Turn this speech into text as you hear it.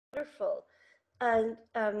Wonderful. And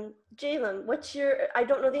Jaelem, I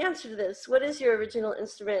don't know the answer to this. What is your original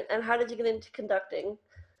instrument and how did you get into conducting?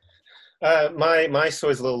 My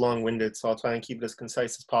story is a little long-winded, so I'll try and keep it as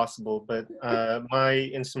concise as possible. But my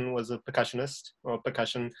instrument was a percussionist or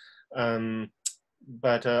percussion. Um,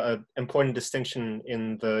 but an important distinction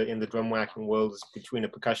in the drum whacking world is between a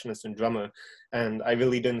percussionist and drummer. And I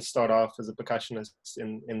really didn't start off as a percussionist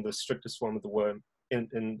in the strictest form of the word.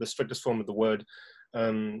 In the strictest form of the word,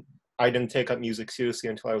 I didn't take up music seriously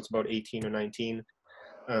until I was about 18 or 19.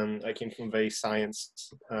 I came from a very science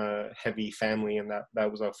heavy family, and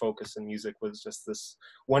that was our focus. And music was just this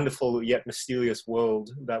wonderful yet mysterious world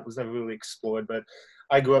that was never really explored. But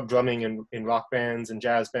I grew up drumming in rock bands and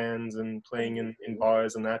jazz bands and playing in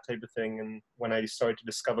bars and that type of thing. And when I started to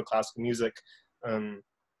discover classical music,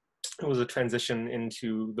 it was a transition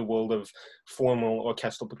into the world of formal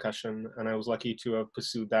orchestral percussion, and I was lucky to have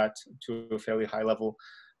pursued that to a fairly high level.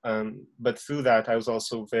 But through that, I was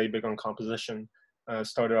also very big on composition.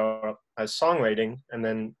 Started out as songwriting and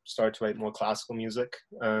then started to write more classical music.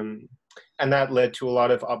 And that led to a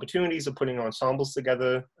lot of opportunities of putting ensembles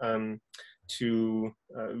together to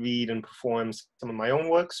read and perform some of my own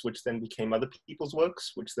works, which then became other people's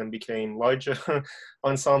works, which then became larger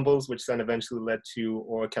ensembles, which then eventually led to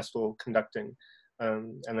orchestral conducting.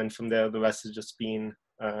 And then from there, the rest has just been,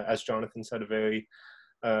 as Jonathan said, a very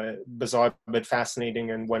bizarre but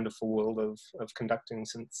fascinating and wonderful world of conducting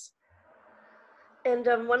since. And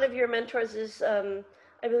one of your mentors is,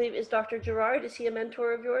 I believe, is Dr. Gerard. Is he a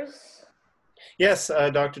mentor of yours? Yes,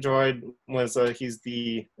 Dr. Gerard he's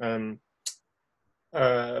the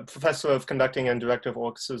professor of conducting and director of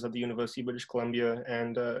orchestras at the University of British Columbia.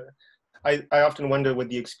 And I often wonder, with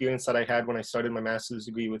the experience that I had when I started my master's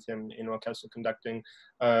degree with him in orchestral conducting,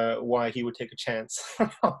 why he would take a chance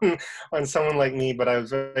on someone like me. But I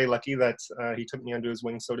was very lucky that he took me under his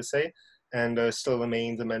wing, so to say, and still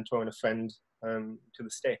remains a mentor and a friend to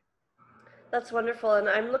this day. That's wonderful. And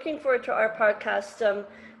I'm looking forward to our podcast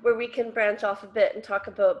where we can branch off a bit and talk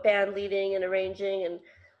about band leading and arranging and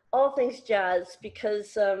all things jazz,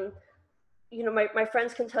 because, my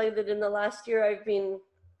friends can tell you that in the last year I've been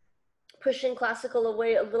pushing classical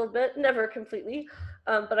away a little bit, never completely,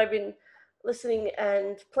 but I've been listening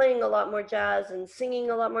and playing a lot more jazz and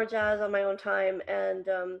singing a lot more jazz on my own time, and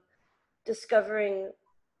discovering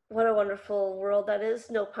what a wonderful world that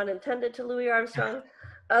is. No pun intended to Louis Armstrong.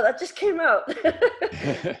 That just came out.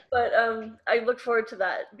 But I look forward to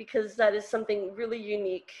that because that is something really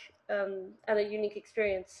unique and a unique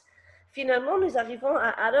experience. Finalement, nous arrivons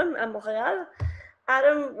à Adam, à Montréal.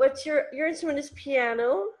 Adam, what's your instrument is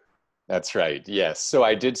piano? That's right. Yes. So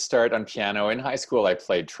I did start on piano. In high school, I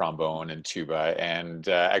played trombone and tuba, and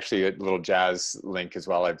actually a little jazz link as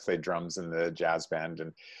well. I played drums in the jazz band,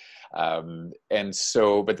 and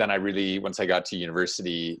so, but then I really, once I got to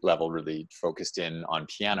university level, really focused in on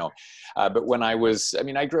piano. But when I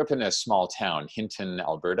grew up in a small town, Hinton,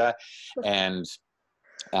 Alberta, and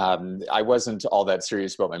I wasn't all that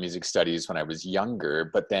serious about my music studies when I was younger,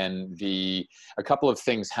 but then a couple of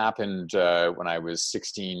things happened when I was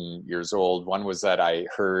 16 years old. One was that I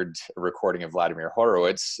heard a recording of Vladimir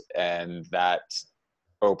Horowitz, and that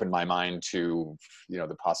opened my mind to,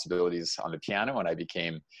 the possibilities on the piano, and I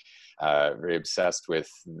became very obsessed with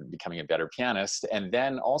becoming a better pianist. And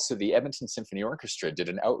then also the Edmonton Symphony Orchestra did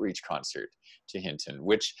an outreach concert to Hinton,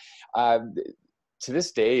 which to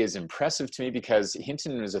this day is impressive to me because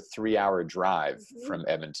Hinton was a 3-hour drive from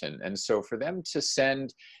Edmonton. And so for them to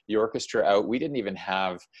send the orchestra out, we didn't even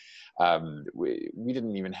have a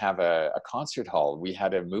concert hall. We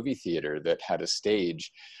had a movie theater that had a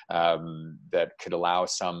stage that could allow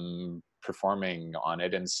some performing on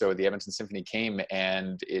it. And so the Edmonton Symphony came,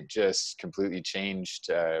 and it just completely changed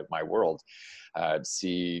my world. To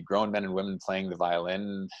see grown men and women playing the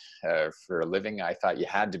violin for a living, I thought you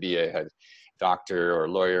had to be a doctor or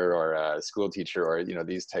lawyer or a school teacher or,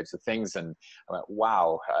 these types of things. And I went,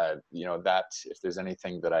 wow, that if there's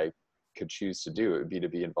anything that I could choose to do, it would be to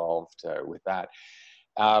be involved with that.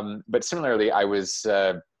 But similarly, I was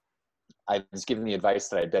given the advice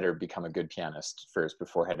that I'd better become a good pianist first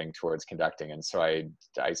before heading towards conducting. And so I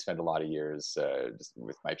spent a lot of years just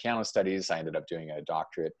with my piano studies. I ended up doing a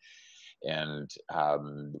doctorate. And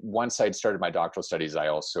once I'd started my doctoral studies, I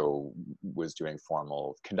also was doing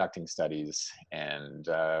formal conducting studies. And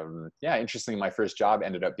interestingly, my first job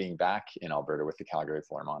ended up being back in Alberta with the Calgary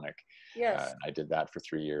Philharmonic. Yes. I did that for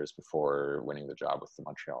 3 years before winning the job with the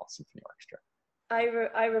Montreal Symphony Orchestra.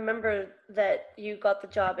 I remember that you got the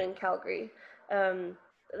job in Calgary.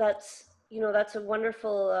 That's a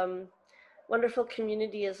wonderful wonderful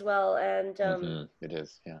community as well. And it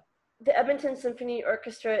is, yeah. the Edmonton Symphony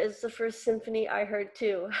Orchestra is the first symphony I heard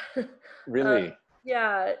too. Really?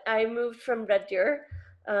 Yeah, I moved from Red Deer.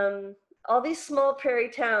 Um, all these small prairie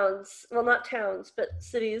towns, well, not towns, but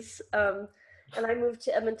cities. And I moved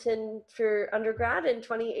to Edmonton for undergrad in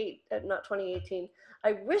 28, not 2018.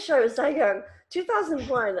 I wish I was that young.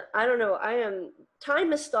 2001, I don't know.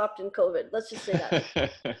 Time has stopped in COVID. Let's just say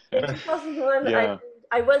that. In 2001, Yeah.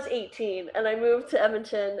 I was 18 and I moved to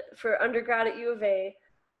Edmonton for undergrad at U of A.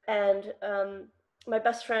 And my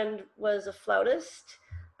best friend was a flautist.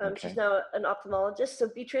 She's Okay. now an ophthalmologist. So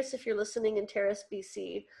Beatrice, if you're listening in Terrace,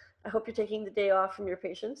 BC, I hope you're taking the day off from your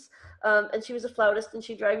patients. And she was a flautist, and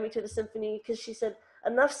she dragged me to the symphony because she said,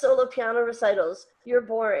 "Enough solo piano recitals. You're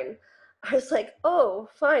boring." I was like, "Oh,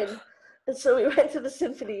 fine." And so we went to the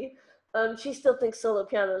symphony. She still thinks solo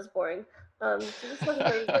piano is boring. She just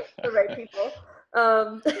wasn't the right people.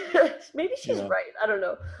 Um, Maybe she's Yeah. right. I don't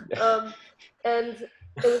know. And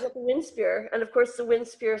it was at the Winspear, and of course the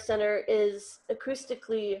Winspear Center is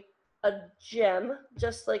acoustically a gem,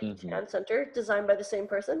 just like the Mhm. Chan Center, designed by the same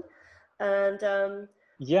person. And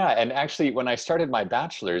Yeah, and actually, when I started my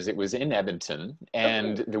bachelor's, it was in Edmonton,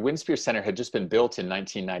 and okay, the Winspear Center had just been built in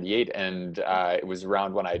 1998, and it was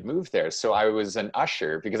around when I'd moved there. So I was an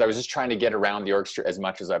usher because I was just trying to get around the orchestra as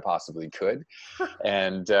much as I possibly could,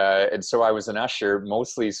 and so I was an usher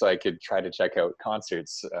mostly so I could try to check out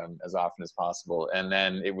concerts as often as possible. And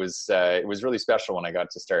then it was really special when I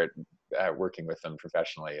got to start working with them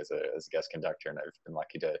professionally as a guest conductor, and I've been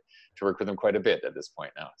lucky to work with them quite a bit at this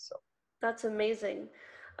point now. So. that's amazing.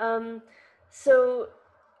 Um, so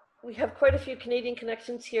we have quite a few Canadian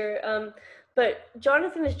connections here. But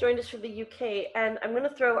Jonathan has joined us from the UK, and I'm going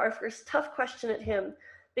to throw our first tough question at him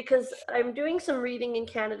because I'm doing some reading in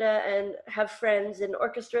Canada and have friends in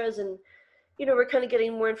orchestras, and we're kind of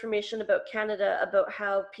getting more information about Canada, about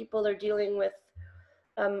how people are dealing with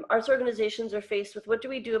arts organizations are faced with what do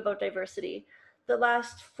we do about diversity. The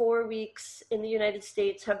last 4 weeks in the United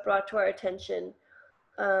States have brought to our attention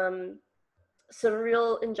um, some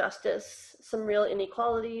real injustice, some real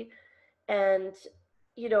inequality, and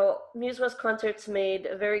Muse West Concerts made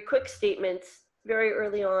a very quick statement very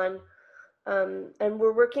early on, and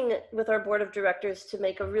we're working with our board of directors to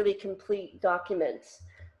make a really complete document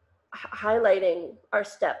highlighting our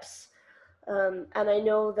steps. And I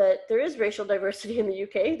know that there is racial diversity in the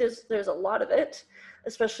UK. There's a lot of it,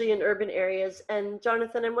 especially in urban areas. And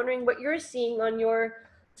Jonathan, I'm wondering what you're seeing on your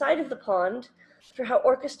side of the pond for how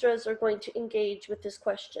orchestras are going to engage with this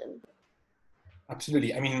question.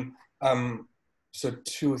 Absolutely. I mean, so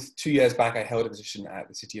two years back, I held a position at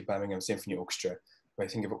the City of Birmingham Symphony Orchestra, where I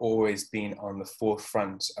think have always been on the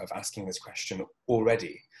forefront of asking this question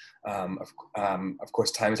already. Of course,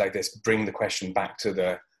 times like this bring the question back to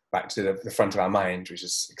the front of our mind, which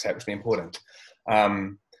is exceptionally important.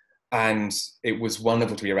 And it was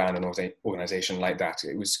wonderful to be around an organization like that.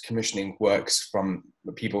 It was commissioning works from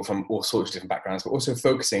people from all sorts of different backgrounds, but also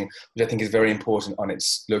focusing, which I think is very important, on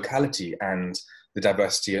its locality and the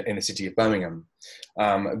diversity in the city of Birmingham.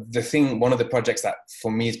 One of the projects that for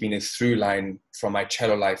me has been a through line from my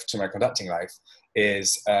cello life to my conducting life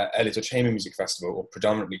is a little chamber music festival, or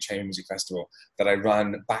predominantly chamber music festival, that I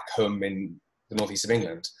run back home in the northeast of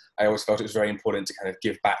England. I always felt it was very important to kind of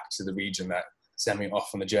give back to the region that sent me off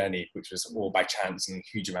on the journey, which was all by chance and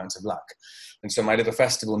huge amounts of luck. And so my little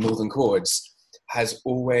festival, Northern Chords, has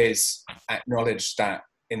always acknowledged that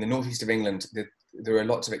in the northeast of England, there are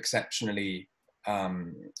lots of exceptionally,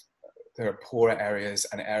 there are poorer areas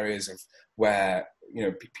and areas of where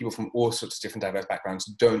people from all sorts of different diverse backgrounds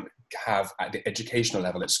don't have, at the educational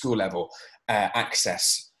level, at school level,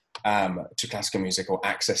 access to classical music or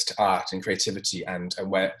access to art and creativity, and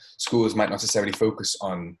where schools might not necessarily focus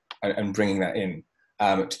on and bringing that in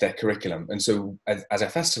to their curriculum. And so as a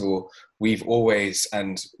festival, we've always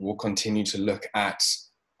and will continue to look at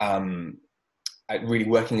really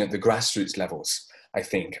working at the grassroots levels, I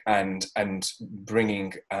think, and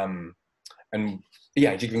bringing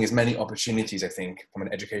giving as many opportunities, I think, from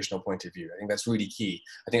an educational point of view. I think that's really key.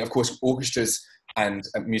 I think, of course, orchestras and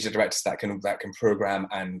music directors that can program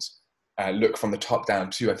and look from the top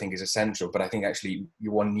down too, I think, is essential. But I think actually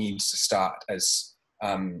one needs to start as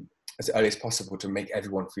early as possible to make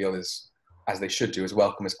everyone feel as they should do, as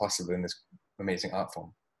welcome as possible in this amazing art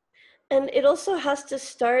form. And it also has to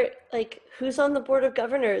start, like, who's on the board of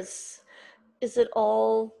governors? Is it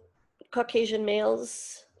all Caucasian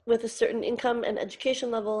males with a certain income and education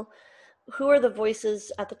level? Who are the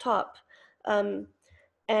voices at the top? And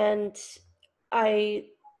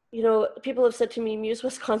people have said to me, Muse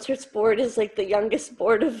West Concerts board is like the youngest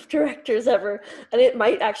board of directors ever. And it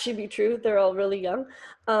might actually be true. They're all really young.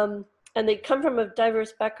 and they come from a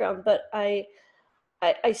diverse background, but I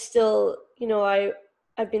still, you know,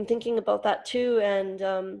 I've been thinking about that too,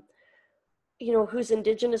 and you know, whose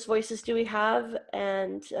Indigenous voices do we have,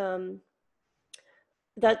 and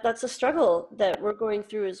that's a struggle that we're going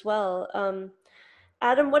through as well.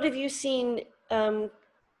 Adam, what have you seen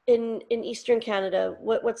in Eastern Canada?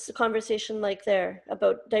 What's the conversation like there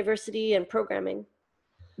about diversity and programming?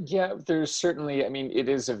 Yeah, there's certainly, I mean, it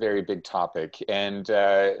is a very big topic. And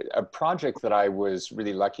a project that I was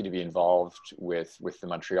really lucky to be involved with the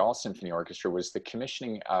Montreal Symphony Orchestra was the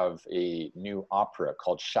commissioning of a new opera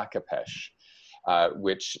called Shakapesh,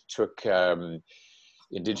 which took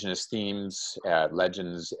Indigenous themes,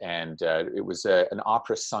 legends, and it was an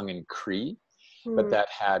opera sung in Cree, but that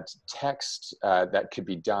had text that could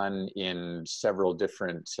be done in several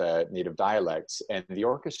different native dialects. And the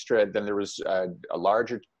orchestra, then there was a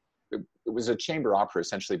larger, it was a chamber opera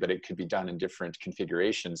essentially, but it could be done in different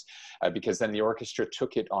configurations because then the orchestra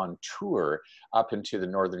took it on tour up into the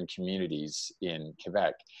northern communities in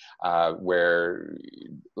Quebec, where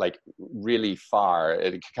like really far,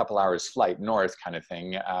 a couple hours flight north kind of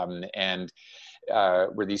thing, and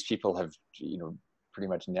where these people have, you know, pretty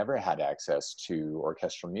much never had access to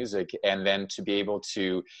orchestral music, and then to be able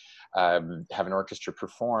to have an orchestra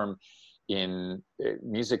perform in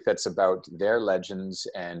music that's about their legends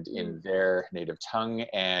and in their native tongue,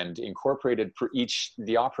 and incorporated for each,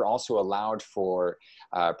 the opera also allowed for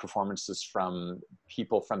performances from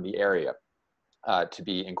people from the area to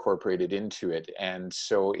be incorporated into it. And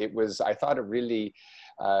so it was, I thought, a really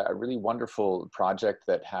wonderful project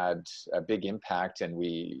that had a big impact. And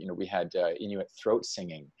we, you know, we had Inuit throat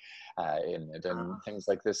singing in it and things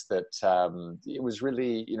like this, that it was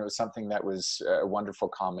really, you know, something that was a wonderful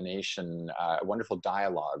combination, a wonderful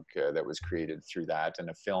dialogue that was created through that. And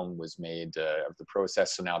a film was made of the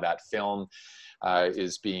process. So now that film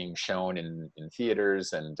is being shown in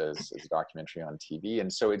theaters and as a documentary on TV.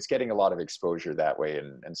 And so it's getting a lot of exposure that way.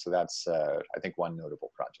 And so that's, I think, one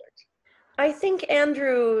notable project. I think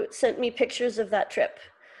Andrew sent me pictures of that trip.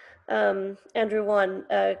 Andrew Wan,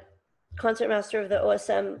 concertmaster of the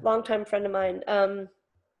OSM, longtime friend of mine.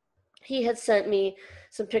 He had sent me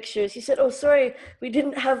some pictures. He said, "Oh, sorry, we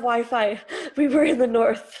didn't have Wi-Fi. We were in the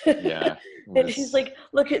north." Yeah. And he's like,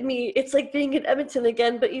 "Look at me. It's like being in Edmonton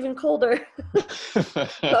again, but even colder."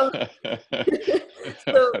 So,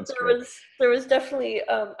 so there was definitely,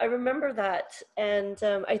 I remember that. And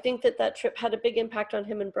I think that trip had a big impact on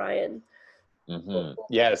him and Brian. Mm-hmm.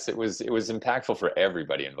 Yes, it was impactful for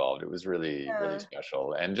everybody involved. It was really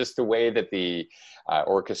special, and just the way that the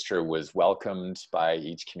orchestra was welcomed by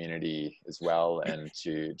each community as well, and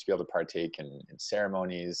to be able to partake in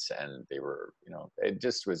ceremonies, and they were, you know, it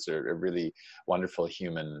just was a really wonderful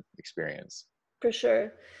human experience. For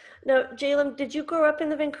sure. Now, Jaelem, did you grow up in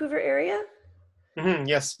the Vancouver area?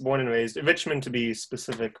 Yes, born and raised. Richmond to be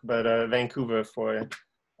specific, but Vancouver for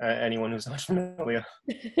anyone who's not familiar.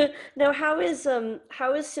 Now, how is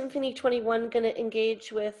Symphony 21 going to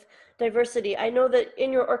engage with diversity? I know that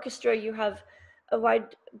in your orchestra you have a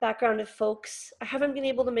wide background of folks. I haven't been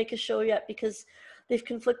able to make a show yet because they've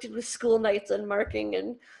conflicted with school nights and marking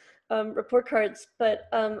and report cards, but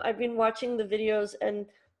I've been watching the videos, and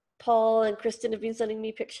Paul and Kristen have been sending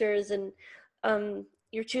me pictures, and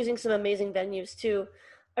you're choosing some amazing venues too.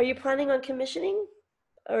 Are you planning on commissioning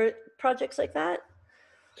or projects like that?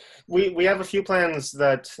 We have a few plans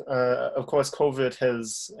that, of course, COVID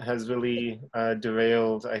has really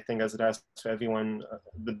derailed, I think, as it has for everyone,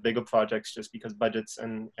 the bigger projects, just because budgets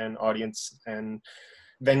and audience and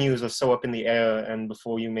venues are so up in the air. And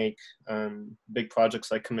before you make big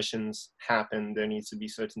projects like commissions happen, there needs to be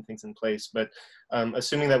certain things in place. But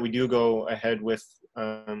assuming that we do go ahead with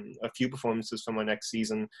a few performances from our next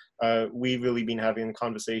season, we've really been having a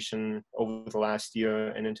conversation over the last year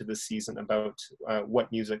and into this season about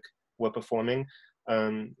what music we're performing,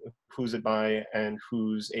 who's it by, and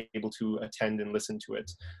who's able to attend and listen to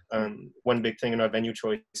it. One big thing in our venue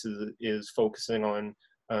choices is focusing on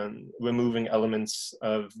removing elements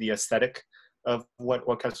of the aesthetic of what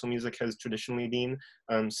orchestral music has traditionally been.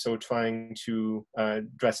 So trying to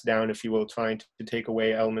dress down, if you will, trying to take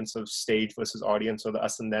away elements of stage versus audience, or the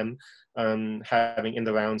us and them, having in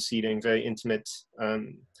the round seating, very intimate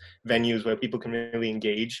venues where people can really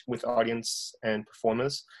engage with audience and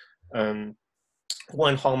performers.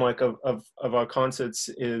 One hallmark of our concerts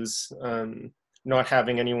is not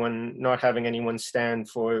having anyone stand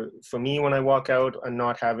for me when I walk out, and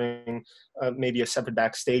not having maybe a separate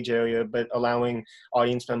backstage area, but allowing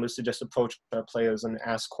audience members to just approach our players and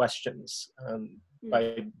ask questions.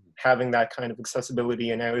 by having that kind of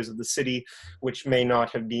accessibility in areas of the city which may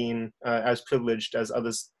not have been as privileged as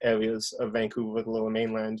other areas of Vancouver, the Lower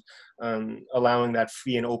Mainland, allowing that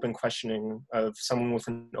free and open questioning of someone with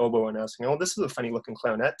an oboe and asking, "Oh, this is a funny looking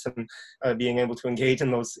clarinet," and being able to engage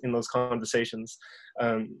in those conversations.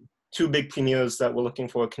 Two big premieres that we're looking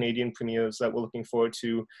for, Canadian premieres that we're looking forward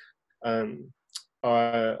to,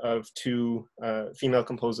 are of two female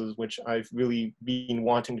composers, which I've really been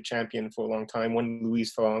wanting to champion for a long time. One,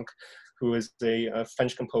 Louise Farrenc, who is a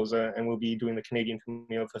French composer and will be doing the Canadian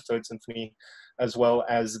premiere of her Third Symphony, as well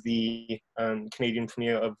as the Canadian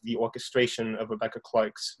premiere of the orchestration of Rebecca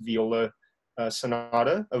Clark's viola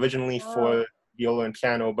sonata, originally for viola and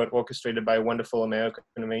piano, but orchestrated by a wonderful American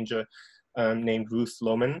arranger named Ruth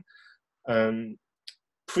Lohman.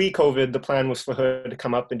 Pre-COVID, the plan was for her to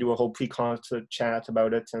come up and do a whole pre-concert chat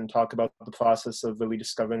about it and talk about the process of really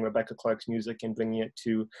discovering Rebecca Clark's music and bringing it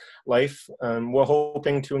to life. We're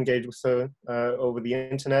hoping to engage with her over the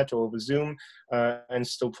internet or over Zoom and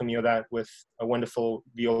still premiere that with a wonderful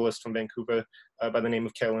violist from Vancouver by the name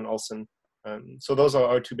of Carolyn Olson. So those are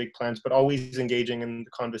our two big plans, but always engaging in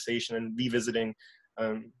the conversation and revisiting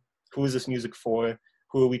who is this music for,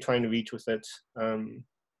 who are we trying to reach with it,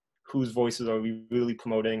 whose voices are we really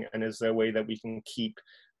promoting, and is there a way that we can keep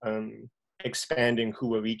expanding who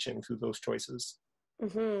we're reaching through those choices?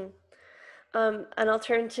 Mm-hmm. And I'll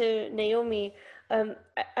turn to Naomi.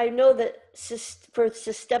 I know that for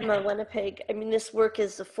Systema Winnipeg, I mean, this work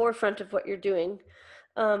is the forefront of what you're doing.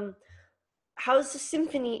 How is the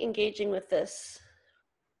symphony engaging with this?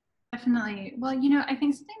 Definitely. Well, I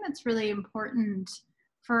think something that's really important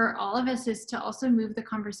for all of us is to also move the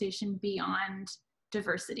conversation beyond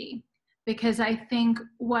diversity, because I think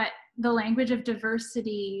what the language of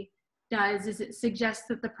diversity does is it suggests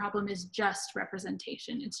that the problem is just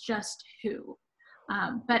representation. It's just who.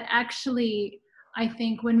 But actually, I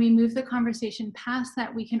think when we move the conversation past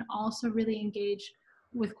that, we can also really engage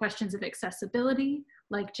with questions of accessibility,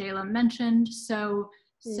 like Jaelem mentioned. So,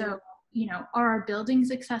 are our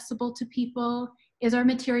buildings accessible to people? Is our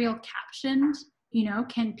material captioned?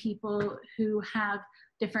 Can people who have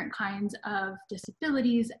different kinds of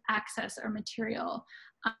disabilities access our material?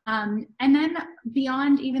 And then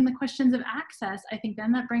beyond even the questions of access, I think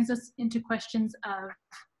then that brings us into questions of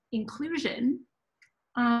inclusion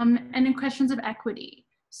and in questions of equity.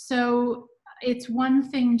 So it's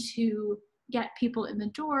one thing to get people in the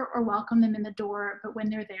door or welcome them in the door, but when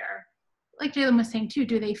they're there, like Jaelem was saying too,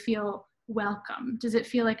 do they feel welcome? Does it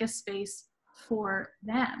feel like a space for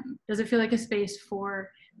them? Does it feel like a space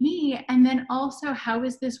for me? And then also, how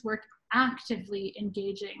is this work actively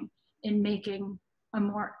engaging in making a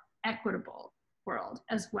more equitable world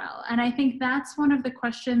as well? And I think that's one of the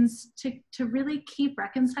questions to really keep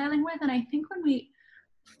reconciling with. And I think when we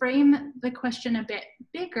frame the question a bit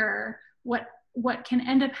bigger, what can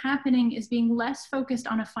end up happening is being less focused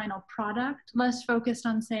on a final product, less focused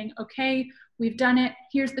on saying, okay, we've done it,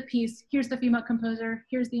 here's the piece, here's the female composer,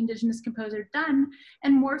 here's the Indigenous composer, done,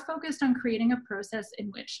 and more focused on creating a process in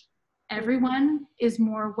which everyone is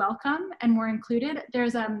more welcome and more included.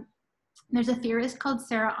 There's a theorist called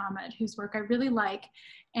Sarah Ahmed, whose work I really like,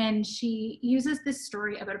 and she uses this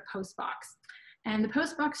story about a postbox. And the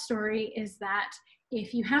postbox story is that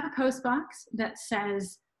if you have a postbox that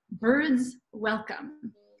says, "Birds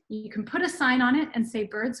welcome," you can put a sign on it and say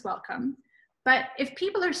 "Birds welcome." But if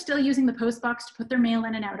people are still using the postbox to put their mail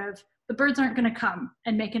in and out of, the birds aren't going to come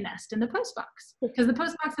and make a nest in the postbox because the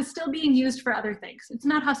postbox is still being used for other things. It's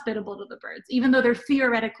not hospitable to the birds, even though they're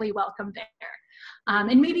theoretically welcome there.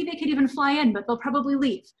 And maybe they could even fly in, but they'll probably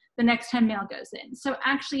leave the next time mail goes in. So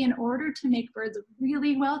actually, in order to make birds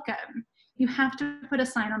really welcome, you have to put a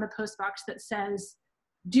sign on the postbox that says,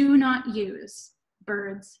 "Do not use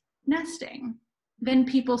birds nesting." Then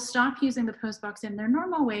people stop using the postbox in their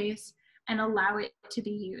normal ways and allow it to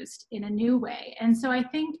be used in a new way. And so I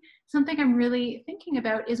think something I'm really thinking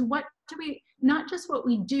about is not just what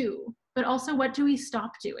we do, but also what do we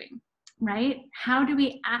stop doing, right? How do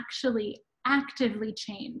we actually actively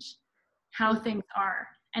change how things are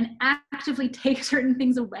and actively take certain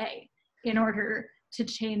things away in order to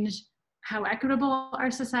change how equitable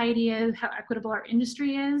our society is, how equitable our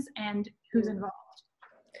industry is, and who's involved.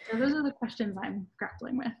 So those are the questions I'm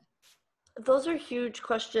grappling with. Those are huge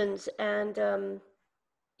questions, and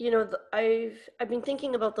I've been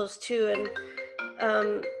thinking about those too.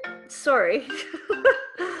 And sorry,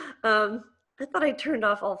 I thought I turned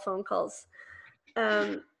off all phone calls.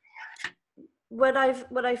 What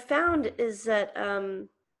I've found is that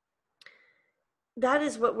that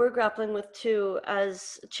is what we're grappling with too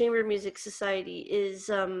as a chamber music society is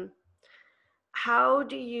how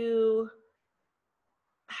do you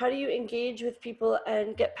how do you engage with people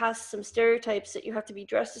and get past some stereotypes that you have to be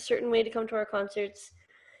dressed a certain way to come to our concerts?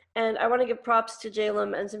 And I want to give props to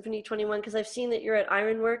Jaelem and Symphony 21 because I've seen that you're at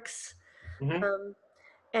Ironworks, Mm-hmm.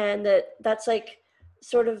 and that's like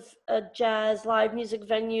sort of a jazz live music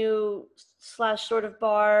venue slash sort of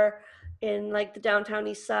bar in like the downtown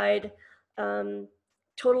east side.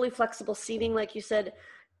 Totally flexible seating, like you said.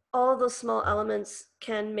 All of those small elements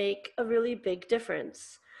can make a really big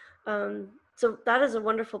difference. So that is a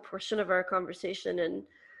wonderful portion of our conversation, and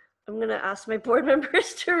I'm gonna ask my board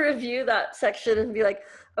members to review that section and be like,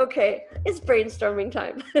 okay, it's brainstorming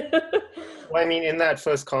time. Well, I mean, in that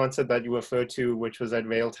first concert that you referred to, which was at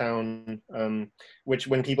Railtown, which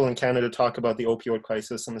when people in Canada talk about the opioid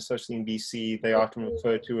crisis, and especially in BC, they often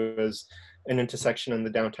refer to it as an intersection in the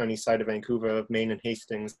downtown east side of Vancouver of Main and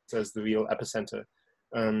Hastings as the real epicenter.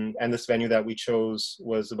 And this venue that we chose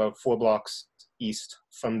was about 4 blocks east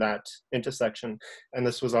from that intersection. And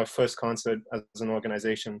this was our first concert as an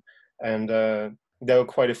organization. And there were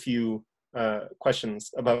quite a few questions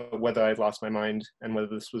about whether I'd lost my mind and whether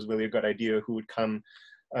this was really a good idea, who would come.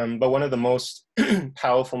 But one of the most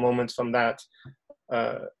powerful moments from that,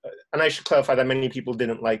 and I should clarify that many people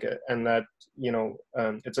didn't like it, and that, you know,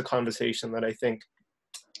 it's a conversation that I think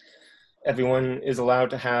everyone is allowed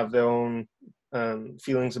to have their own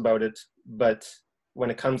feelings about it. But when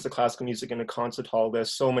it comes to classical music in a concert hall,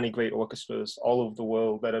 there's so many great orchestras all over the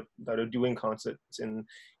world that are doing concerts in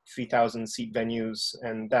 3,000 seat venues,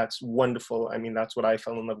 and that's wonderful. I mean, that's what I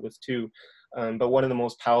fell in love with too. But one of the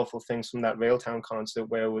most powerful things from that Railtown concert,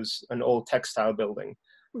 where it was an old textile building,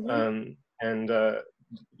 and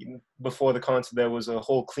before the concert, there was a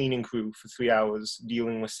whole cleaning crew for 3 hours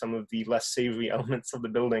dealing with some of the less savory elements of the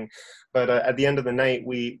building. But at the end of the night,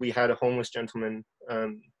 we had a homeless gentleman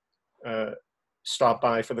stop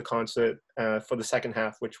by for the concert for the second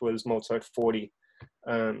half, which was Mozart 40.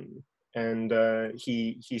 And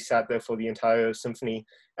he sat there for the entire symphony,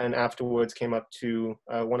 and afterwards came up to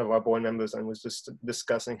one of our board members and was just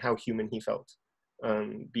discussing how human he felt,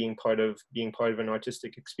 being part of an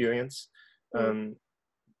artistic experience,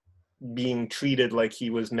 being treated like he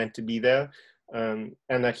was meant to be there, and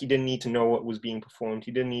that he didn't need to know what was being performed.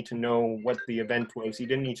 He didn't need to know what the event was. He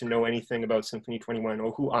didn't need to know anything about Symphony 21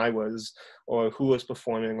 or who I was or who was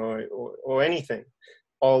performing or anything.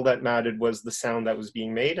 All that mattered was the sound that was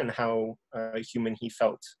being made and how human he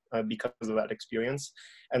felt because of that experience.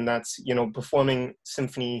 And that's, you know, performing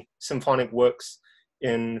symphonic works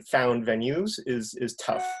in found venues is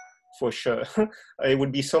tough, for sure. It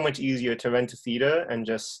would be so much easier to rent a theater and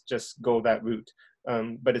just go that route.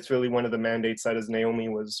 But it's really one of the mandates that, as Naomi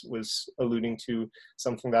was alluding to,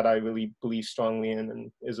 something that I really believe strongly in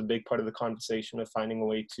and is a big part of the conversation of finding a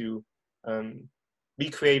way to be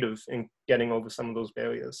creative in getting over some of those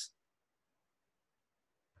barriers.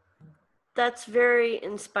 That's very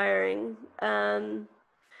inspiring. And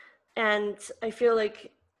I feel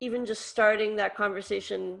like even just starting that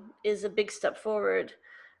conversation is a big step forward.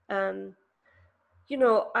 You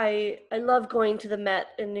know, I love going to the Met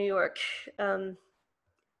in New York.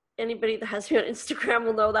 Anybody that has me on Instagram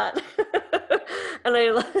will know that. And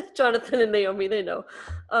I love Jonathan and Naomi, they know.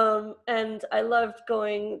 And I loved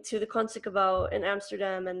going to the Concertgebouw in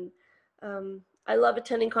Amsterdam, and I love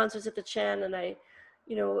attending concerts at the Chan, and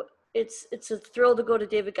it's a thrill to go to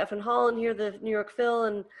David Geffen Hall and hear the New York Phil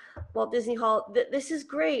and Walt Disney Hall. This is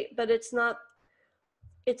great, but it's not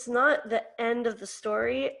the end of the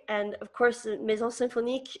story. And of course, the Maison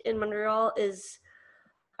Symphonique in Montreal is,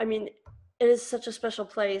 I mean, it is such a special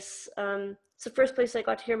place. It's the first place I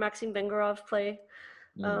got to hear Maxim Vengerov play.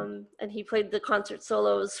 And he played the concert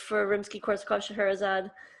solos for Rimsky-Korsakov,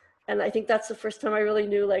 Scheherazade. And I think that's the first time I really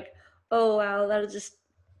knew, like, oh, wow, that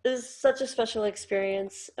is such a special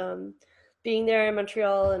experience. Being there in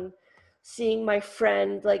Montreal and seeing my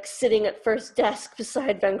friend, like, sitting at first desk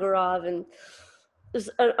beside Vengerov, and it was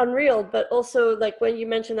unreal. But also, like, when you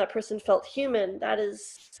mentioned that person felt human,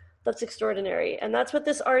 that's extraordinary. And that's what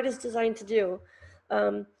this art is designed to do.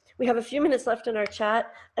 We have a few minutes left in our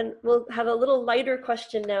chat, and we'll have a little lighter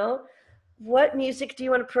question now. What music do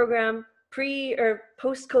you want to program pre or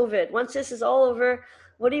post-COVID? Once this is all over,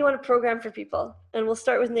 what do you want to program for people? And we'll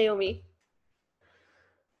start with Naomi.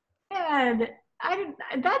 And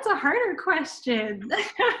that's a harder question.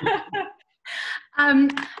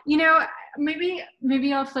 You know,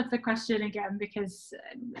 maybe I'll flip the question again, because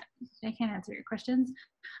I can't answer your questions.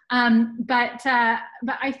 But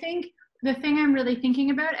I think the thing I'm really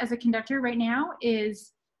thinking about as a conductor right now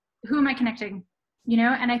is, who am I connecting? You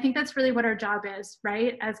know, and I think that's really what our job is,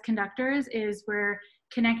 right? As conductors, is we're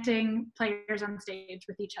connecting players on stage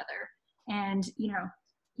with each other. And, you know,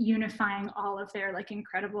 unifying all of their like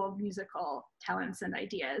incredible musical talents and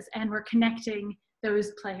ideas, and we're connecting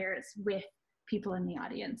those players with people in the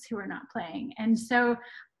audience who are not playing. And so,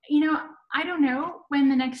 you know, I don't know when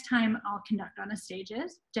the next time I'll conduct on a stage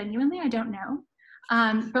is. Genuinely, I don't know.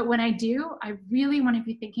 But when I do, I really want to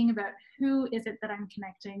be thinking about who is it that I'm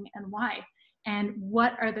connecting and why, and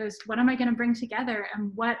what am I going to bring together,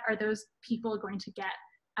 and what are those people going to get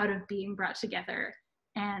out of being brought together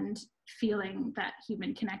and feeling that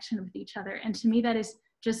human connection with each other. And to me, that is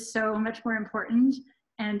just so much more important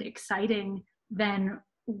and exciting than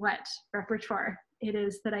what repertoire it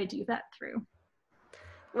is that I do that through.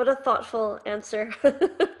 What a thoughtful answer.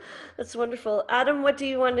 That's wonderful. Adam, what do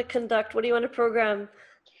you want to conduct? What do you want to program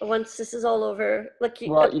once this is all over?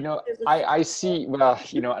 Well, you know, I see, well,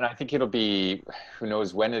 you know, and I think it'll be, who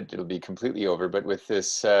knows when it'll be completely over, but with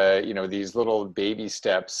this, you know, these little baby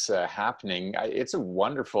steps happening, it's a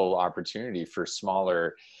wonderful opportunity for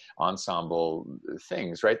smaller ensemble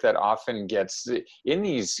things, right? That often gets in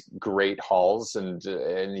these great halls and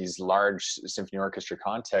in these large symphony orchestra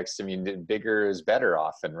contexts. I mean, bigger is better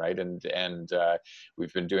often, right? And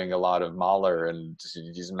we've been doing a lot of Mahler and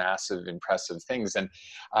these massive, impressive things. And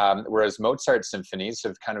whereas Mozart symphonies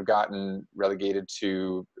have kind of gotten relegated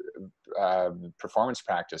to performance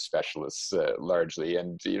practice specialists largely,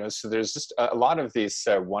 and you know, so there's just a lot of these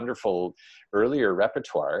wonderful earlier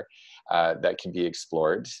repertoire that can be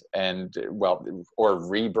explored and well, or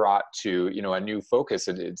rebrought to, you know, a new focus.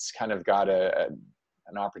 It's kind of got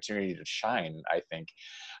an opportunity to shine, I think.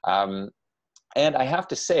 And I have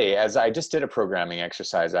to say, as I just did a programming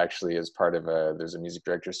exercise actually as part of there's a music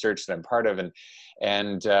director search that I'm part of,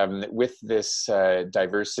 and with this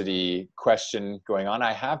diversity question going on,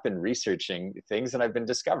 I have been researching things and I've been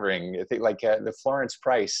discovering, I think, like the Florence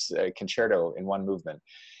Price concerto in one movement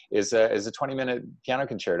is a 20-minute piano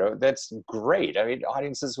concerto. That's great. I mean,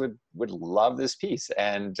 audiences would love this piece,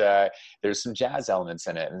 and there's some jazz elements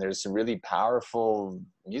in it, and there's some really powerful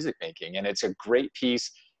music making, and it's a great piece,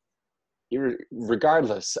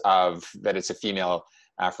 regardless of that it's a female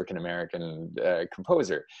African-American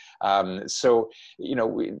composer. So, you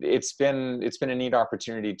know, it's been a neat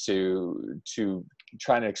opportunity to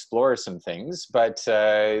try and explore some things, but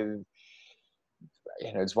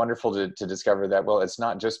you know, it's wonderful to discover that, well, it's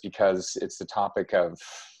not just because it's the topic of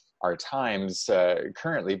our times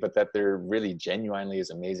currently, but that there really genuinely is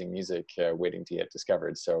amazing music waiting to get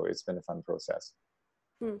discovered. So it's been a fun process.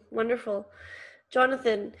 Wonderful.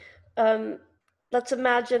 Jonathan, let's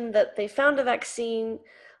imagine that they found a vaccine,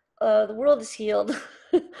 the world is healed,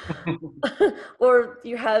 or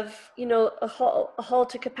you have, you know, a hall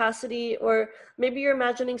to capacity, or maybe you're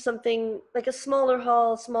imagining something like a smaller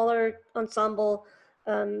hall, smaller ensemble,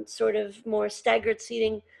 sort of more staggered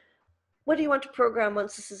seating. What do you want to program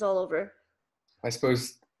once this is all over? I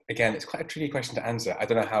suppose, again, it's quite a tricky question to answer. I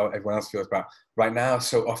don't know how everyone else feels about right now.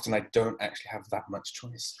 So often I don't actually have that much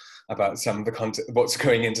choice about some of the content, what's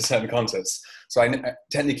going into certain concerts. So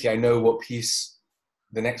technically I know what piece,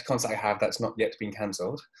 the next concert I have that's not yet been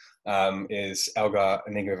cancelled is Elgar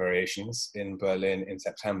Enigma Variations in Berlin in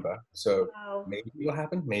September. So wow. Maybe it will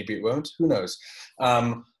happen, maybe it won't, who knows.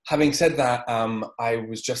 Having said that, I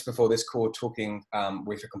was just before this call talking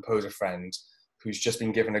with a composer friend who's just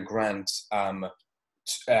been given a grant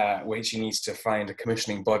which he needs to find a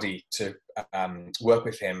commissioning body to work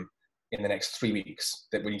with him in the next 3 weeks,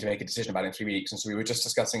 that we need to make a decision about in 3 weeks. And so we were just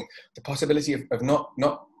discussing the possibility of not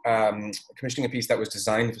commissioning a piece that was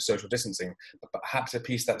designed for social distancing, but perhaps a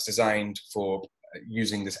piece that's designed for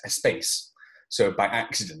using a space. So by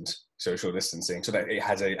accident, social distancing, so that it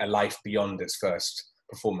has a life beyond its first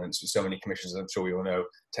performance. So many commissions, I'm sure we all know,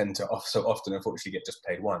 tend to so often unfortunately get just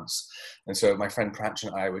played once. And so my friend Pratch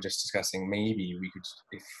and I were just discussing maybe we could,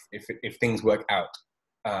 if things work out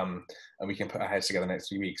and we can put our heads together the next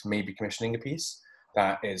 3 weeks, maybe commissioning a piece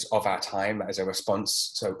that is of our time as a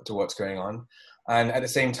response to what's going on. And at the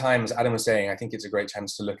same time, as Adam was saying, I think it's a great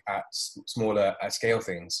chance to look at smaller scale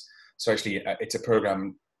things. So actually it's a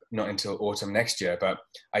program not until autumn next year, but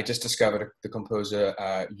I just discovered the composer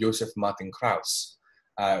Josef Martin Krauss,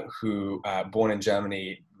 who, born in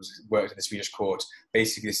Germany, worked at the Swedish court,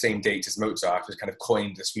 basically the same date as Mozart, was kind of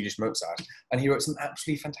coined the Swedish Mozart. And he wrote some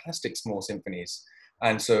absolutely fantastic small symphonies.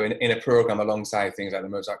 And so in a program alongside things like the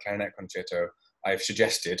Mozart Clarinet Concerto, I've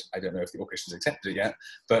suggested, I don't know if the orchestra's accepted it yet,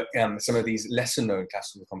 but some of these lesser known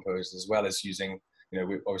classical composers, as well as using, you know,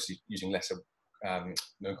 we're obviously using lesser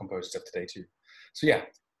known composers of today too. So yeah,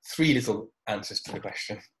 3 little answers to the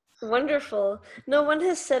question. Wonderful. No one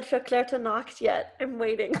has said Verklärte Nacht yet. I'm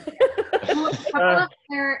waiting. A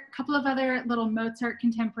couple of other little Mozart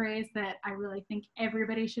contemporaries that I really think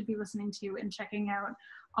everybody should be listening to and checking out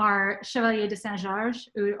are Chevalier de Saint-Georges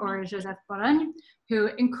or Joseph Bologne,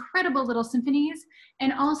 who incredible little symphonies,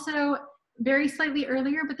 and also very slightly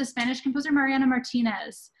earlier, but the Spanish composer Mariana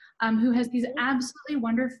Martinez, who has these absolutely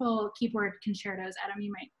wonderful keyboard concertos. Adam,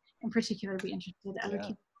 you might in particular be interested in other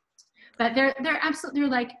keyboards. But they're absolutely, they're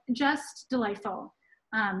like just delightful.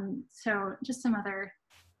 So just some other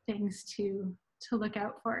things to look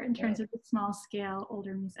out for in terms of the small scale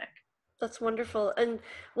older music. That's wonderful. And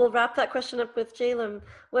we'll wrap that question up with Jaelem.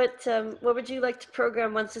 What would you like to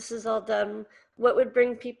program once this is all done? What would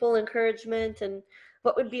bring people encouragement, and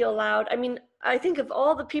what would be allowed? I mean, I think of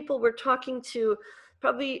all the people we're talking to,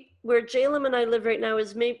 probably where Jaelem and I live right now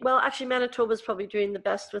is well, actually Manitoba's probably doing the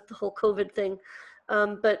best with the whole COVID thing.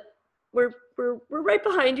 But we're right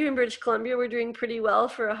behind you in British Columbia. We're doing pretty well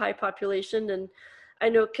for a high population, and I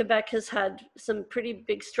know Quebec has had some pretty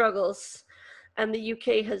big struggles, and the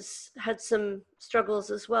UK has had some struggles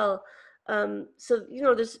as well. So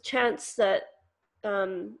there's a chance that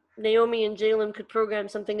Naomi and Jaelem could program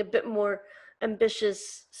something a bit more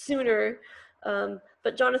ambitious sooner.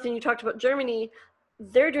 But Jonathan, you talked about Germany.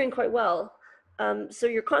 They're doing quite well. So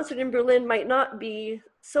your concert in Berlin might not be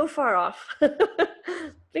so far off.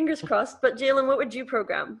 Fingers crossed. But Jaelem, what would you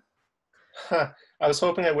program? I was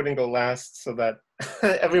hoping I wouldn't go last so that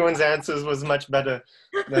everyone's answers was much better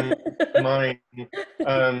than mine.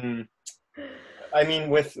 I mean,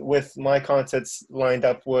 with my concerts lined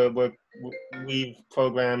up, we've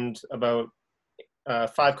programmed about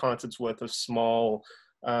 5 concerts worth of small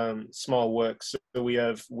works. So we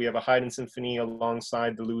have a Haydn symphony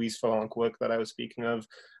alongside the Louise Ferranc work that I was speaking of.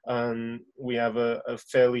 We have a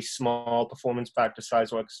fairly small performance practice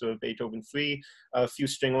size orchestra of Beethoven 3, a few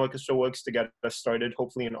string orchestra works to get us started,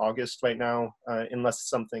 hopefully in August right now, unless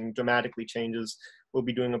something dramatically changes. We'll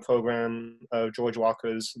be doing a program of George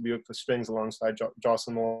Walker's Lyric for Strings alongside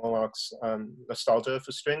Jocelyn Morlock's Nostalgia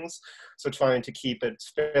for Strings. So trying to keep it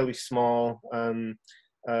fairly small,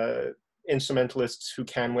 instrumentalists who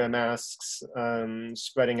can wear masks,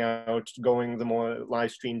 spreading out, going the more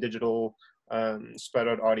live stream digital, spread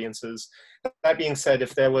out audiences. That being said,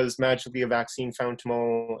 if there was magically a vaccine found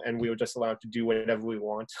tomorrow and we were just allowed to do whatever we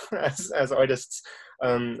want as artists,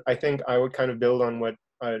 I think I would kind of build on what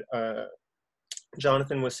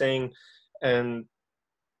Jonathan was saying and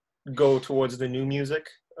go towards the new music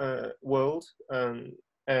world.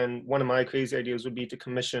 And one of my crazy ideas would be to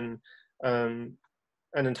commission an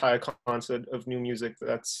entire concert of new music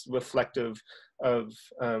that's reflective of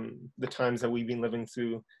the times that we've been living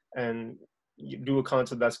through, and do a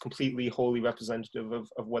concert that's completely wholly representative of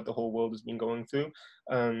what the whole world has been going through.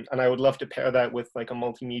 And I would love to pair that with like a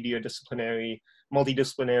multidisciplinary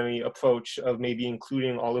approach of maybe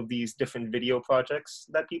including all of these different video projects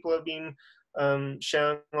that people have been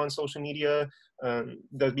sharing on social media.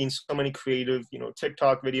 There's been so many creative,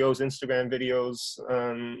 TikTok videos, Instagram videos,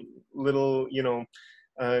 little,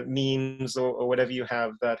 memes or whatever you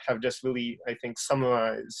have that have just really, I think,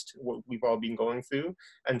 summarized what we've all been going through,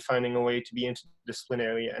 and finding a way to be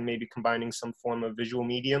interdisciplinary and maybe combining some form of visual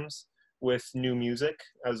mediums with new music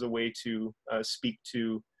as a way to speak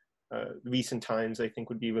to recent times, I think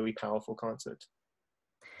would be a really powerful concert.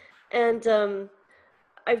 And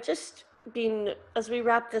I've just been, as we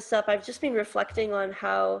wrap this up, I've just been reflecting on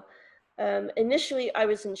how initially I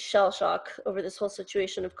was in shell shock over this whole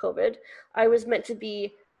situation of COVID. I was meant to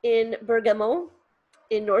be in Bergamo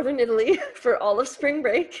in northern Italy for all of spring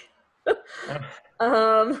break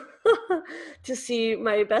to see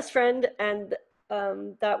my best friend, and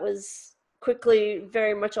that was quickly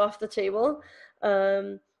very much off the table.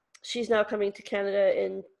 She's now coming to Canada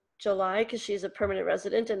in July because she's a permanent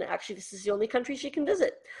resident, and actually this is the only country she can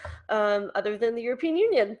visit other than the European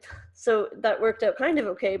Union. So that worked out kind of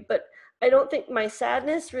okay, but I don't think my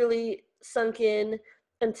sadness really sunk in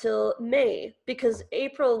until May, because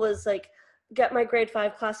April was like, get my grade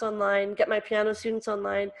 5 class online, get my piano students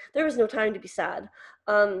online. There was no time to be sad.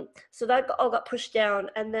 So that all got pushed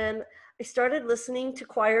down. And then I started listening to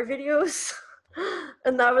choir videos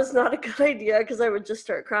and that was not a good idea because I would just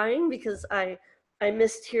start crying because I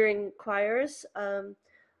missed hearing choirs.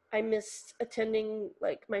 I missed attending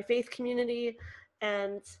like my faith community,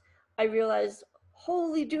 and I realized,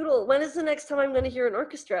 holy doodle, when is the next time I'm going to hear an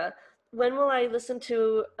orchestra? When will I listen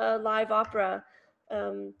to a live opera?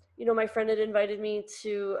 My friend had invited me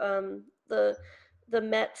to the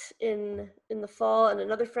Met in the fall, and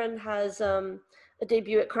another friend has a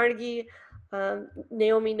debut at Carnegie.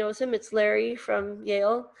 Naomi knows him. It's Larry from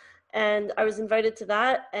Yale. and I was invited to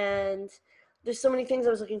that, and there's so many things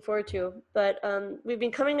I was looking forward to. But we've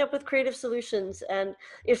been coming up with creative solutions, and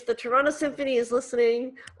if the Toronto Symphony is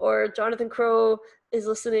listening, or Jonathan Crow is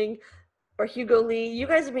listening, or Hugo Lee, you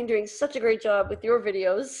guys have been doing such a great job with your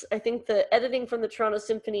videos. I think the editing from the Toronto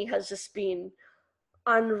Symphony has just been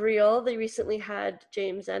unreal. They recently had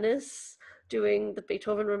James Ennis doing the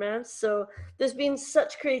Beethoven Romance. So there's been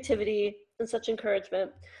such creativity and such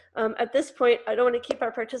encouragement. At this point, I don't want to keep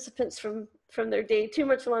our participants from their day too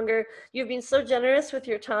much longer. You've been so generous with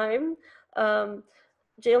your time. Jaelem,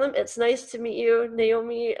 it's nice to meet you.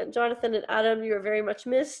 Naomi and Jonathan and Adam, you are very much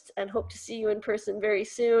missed, and hope to see you in person very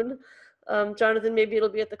soon. Jonathan, maybe it'll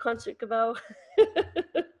be at the Concert Cabal.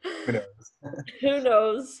 Who knows? Who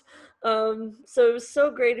knows? So it was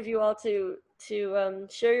so great of you all to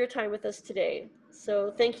share your time with us today.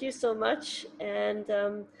 So thank you so much, and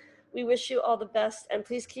we wish you all the best. And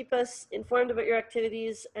please keep us informed about your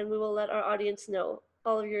activities, and we will let our audience know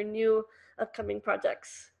all of your new upcoming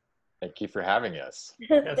projects. Thank you for having us.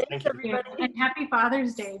 Yes, Thanks, thank you. everybody. And happy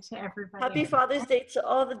Father's Day to everybody. Happy Father's Day to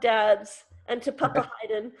all the dads and to Papa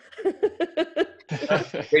Hayden.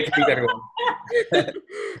 Great to meet everyone.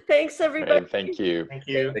 Thanks, everybody. Great, thank you. Thank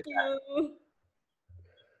you. Thank you.